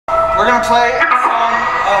We're gonna play a song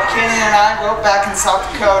Kenny and I wrote back in South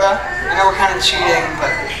Dakota. I know we're kind of cheating, but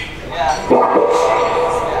yeah.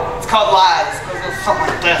 It's called Lies. It goes something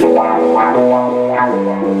like this.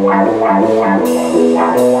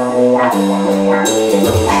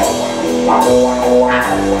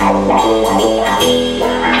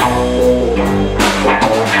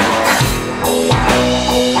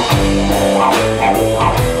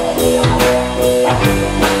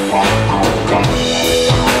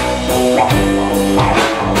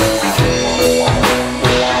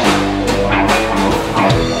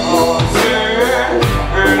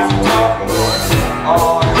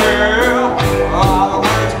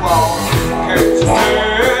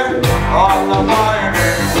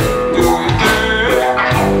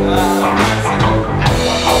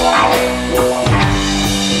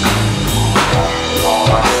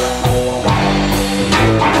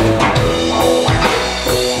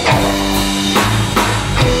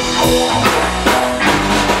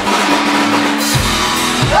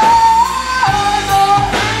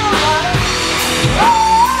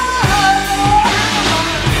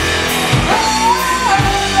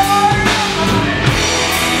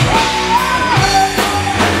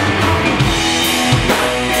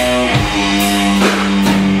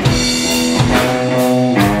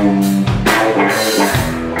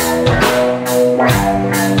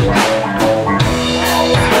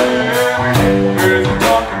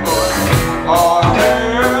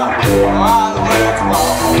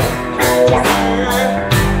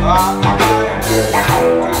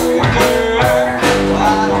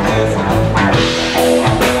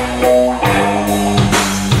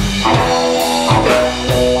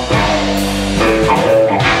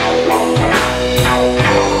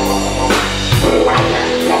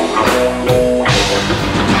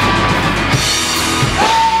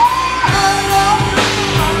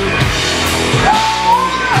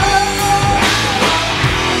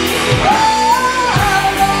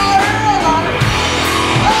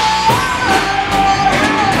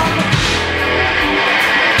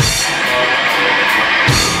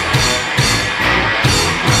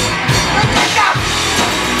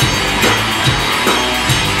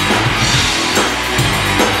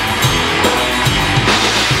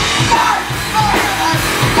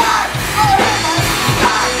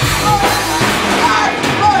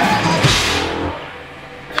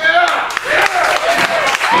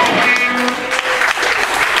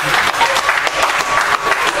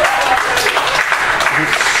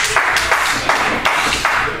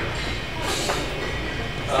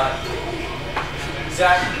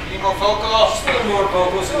 Need more vocals? Just a little more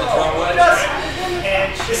vocals in the drum line.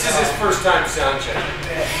 This is his first time sound check.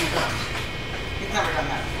 He's never done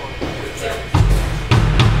that before.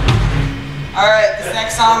 Alright, this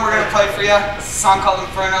next song we're going to play for you. It's a song called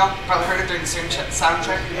Inferno. Probably heard it during the sound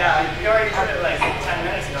check. Yeah, you already heard it like 10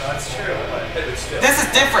 minutes ago, that's true. But this is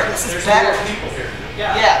different. This is better. There's more people here.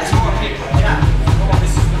 Yeah, there's more people. yeah.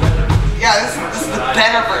 Yeah, this is the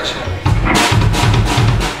better version.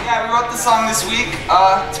 Yeah, we wrote this song this week.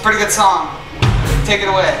 It's a pretty good song. Take it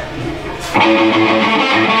away.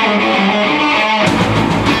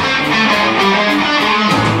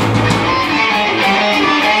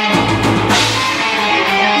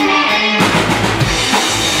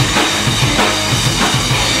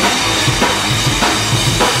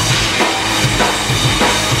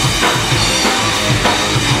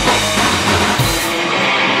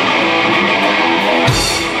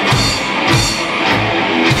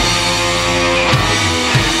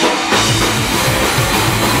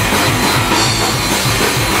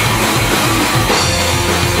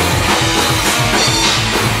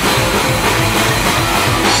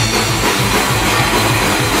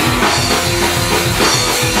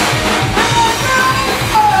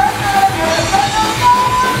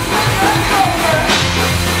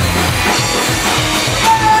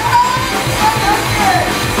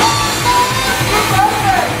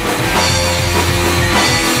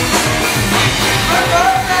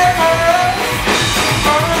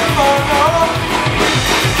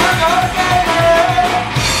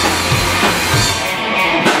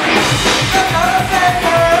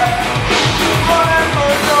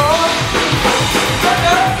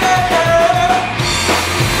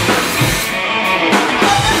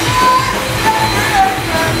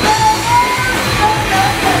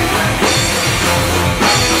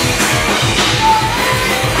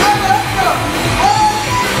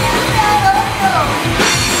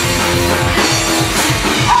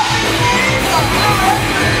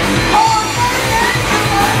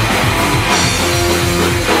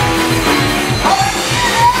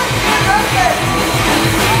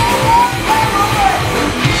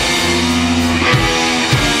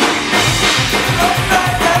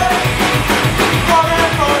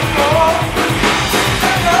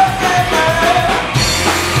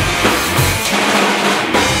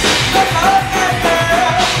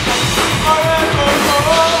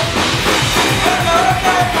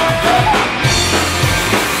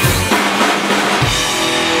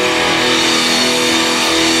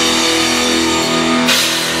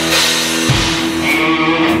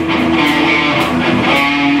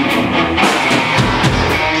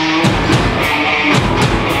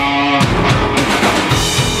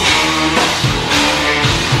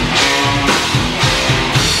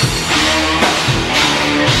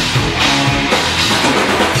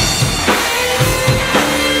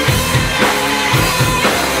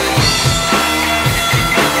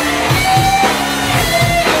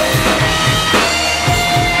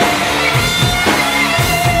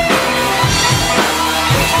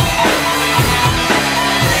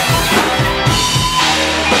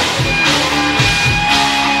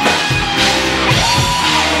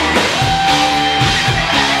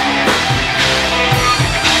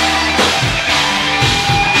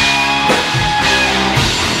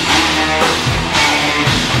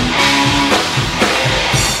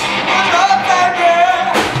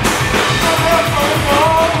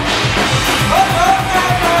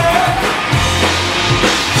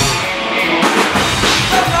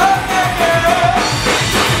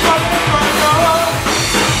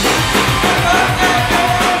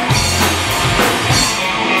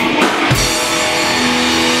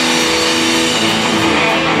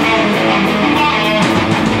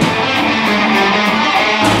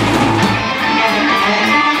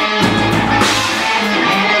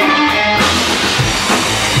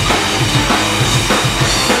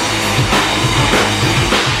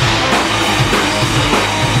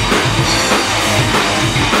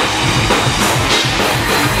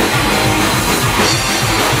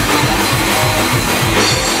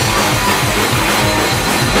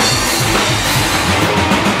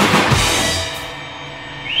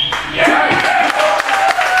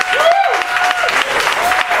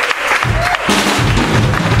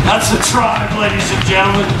 the tribe, ladies and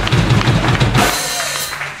gentlemen.